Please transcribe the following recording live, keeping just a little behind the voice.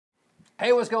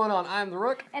Hey, what's going on? I'm the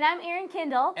Rook. And I'm Erin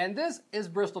Kendall. And this is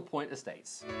Bristol Pointe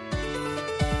Estates.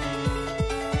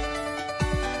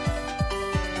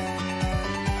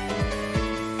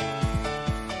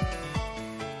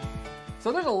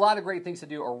 So there's a lot of great things to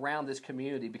do around this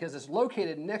community because it's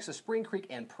located next to Spring Creek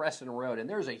and Preston Road, and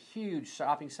there's a huge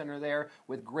shopping center there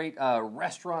with great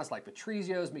restaurants like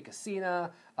Patrizio's, Mi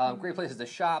Casina, great places to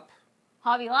shop.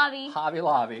 Hobby Lobby. Hobby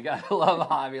Lobby. Gotta love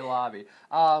Hobby Lobby.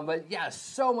 But yeah,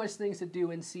 so much things to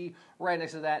do and see right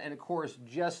next to that. And of course,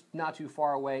 just not too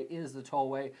far away is the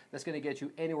tollway that's going to get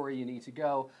you anywhere you need to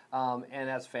go. And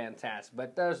that's fantastic.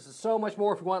 But there's so much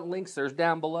more. If you want links, there's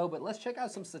down below. But let's check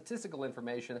out some statistical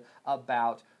information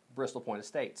about Bristol Pointe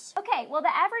Estates. Okay, well, the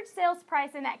average sales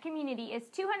price in that community is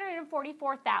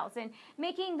 $244,000,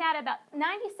 making that about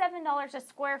 $97 a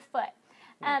square foot.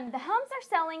 The homes are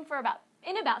selling for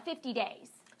in about 50 days.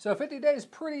 So 50 days,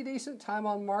 pretty decent time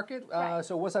on market. Right.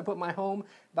 So once I put my home,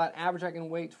 about average I can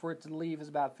wait for it to leave is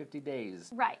about 50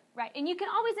 days. Right. And you can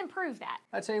always improve that.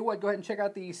 I tell you what, go ahead and check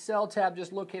out the sell tab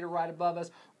just located right above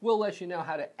us. We'll let you know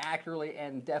how to accurately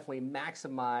and definitely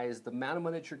maximize the amount of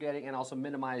money that you're getting and also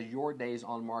minimize your days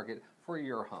on market for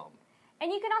your home.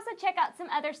 And you can also check out some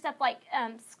other stuff like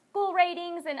school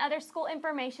ratings and other school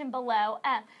information below.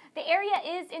 The area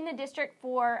is in the district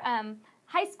for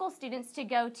high school students to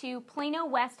go to Plano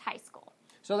West High School.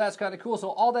 So that's kind of cool. So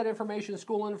all that information,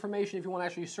 school information, if you want to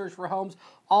actually search for homes,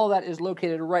 all that is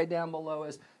located right down below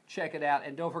us. Check it out.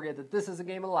 And don't forget that this is a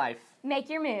game of life. Make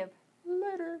your move.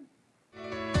 Later.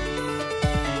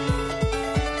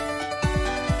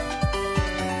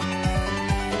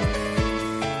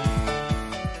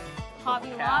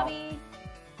 Hobby Lobby.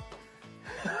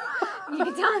 You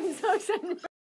can tell I'm so excited.